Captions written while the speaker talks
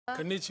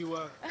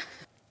Konnichiwa.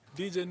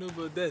 DJ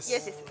Nuba des.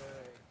 Yes, yes.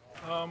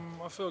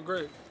 I feel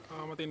great.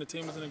 I think the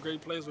team is in a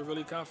great place. We're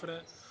really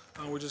confident.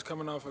 We're just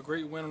coming off a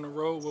great win on the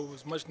road, what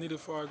was much needed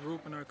for our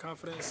group and our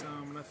confidence.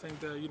 And I think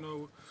that,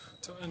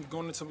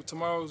 going into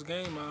tomorrow's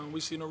game,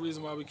 we see no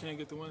reason why we can't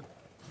get the win.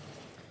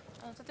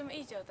 とても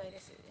いい状態で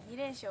す。2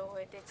連勝を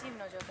終えてチーム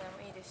の状態も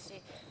いいです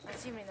し、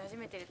チームに馴染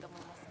めていると思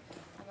います。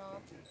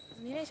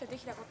2連勝で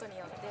きたことに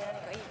よって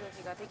何かいい空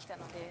気ができた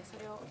ので、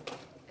こ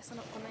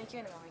の勢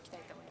いのままいきた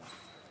いと思います。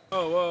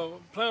Oh, well,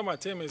 playing with my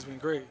teammates has been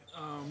great.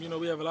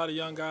 We have a lot of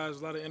young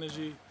guys, a lot of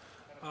energy,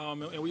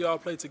 and we all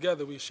play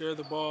together. We share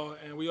the ball,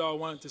 and we all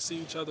wanted to see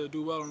each other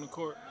do well on the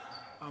court.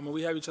 And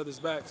we have each other's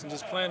backs. And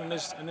just playing in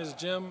this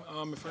gym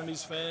in front of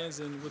these fans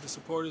and with the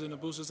supporters and the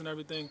boosters and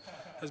everything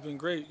has been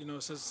great.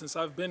 Since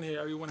I've been here,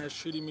 everyone has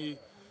treated me,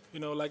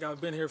 like I've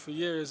been here for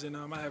years, and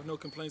I have no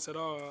complaints at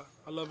all.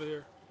 I love it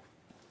here.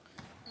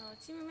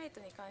 チームメイト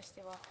に関し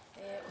ては、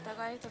お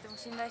互いとても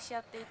信頼し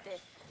合っていて、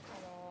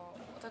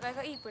お互い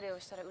がいいプレーを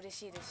したら嬉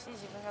しいですし、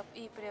自分が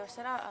いいプレーをし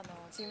たら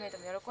チームメイト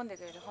も喜んで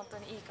くれる本当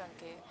にいい関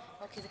係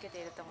を築けて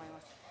いると思い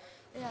ます。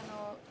で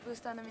ブース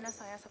ターの皆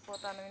さんやサポ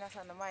ーターの皆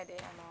さんの前で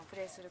プ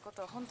レーするこ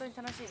とは本当に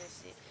楽しいで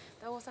すし、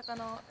大阪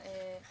の、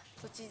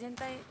土地全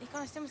体に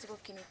関してもすご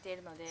く気に入ってい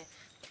るので、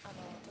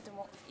とて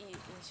もいい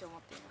印象を持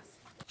っていま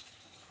す。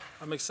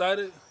I'm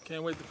excited.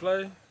 Can't wait to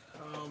play.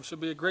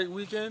 Should be a great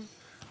weekend.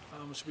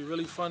 Should be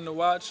really fun to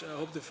watch. I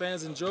hope the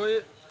fans enjoy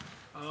it.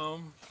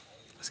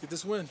 Let's get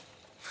this win.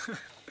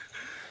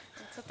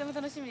 とても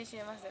楽しみにして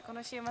います。こ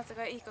の週末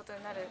がいいこと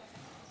になる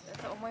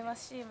と思いま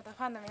すし、また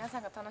ファンの皆さ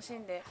んが楽し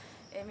んで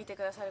見て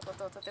くださるこ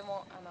とをとて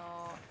も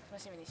楽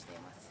しみにしてい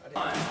ます。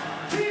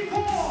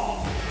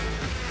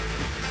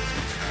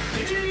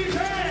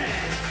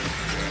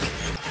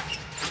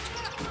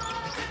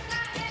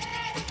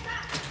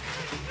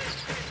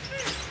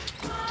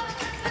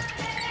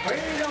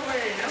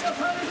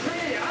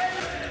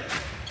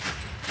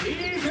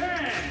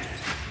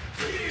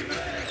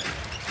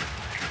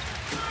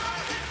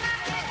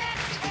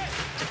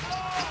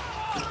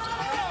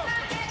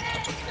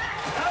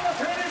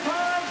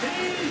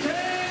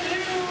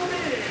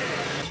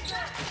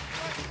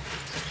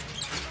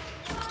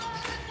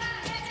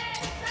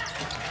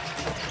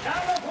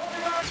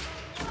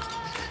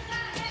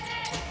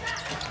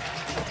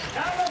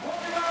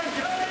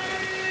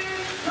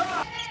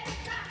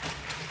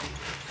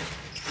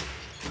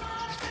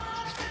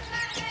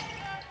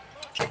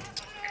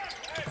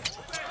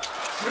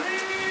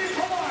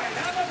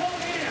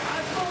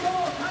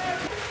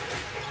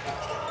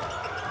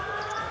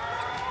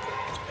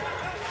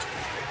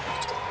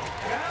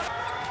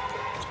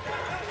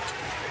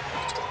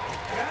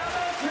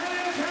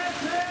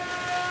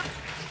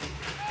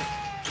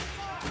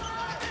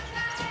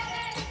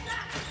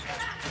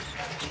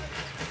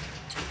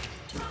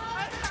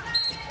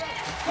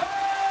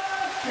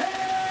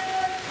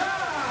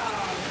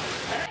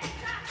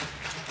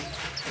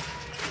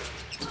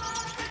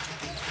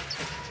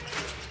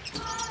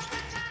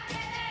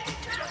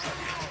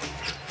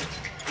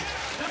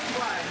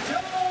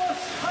Joe!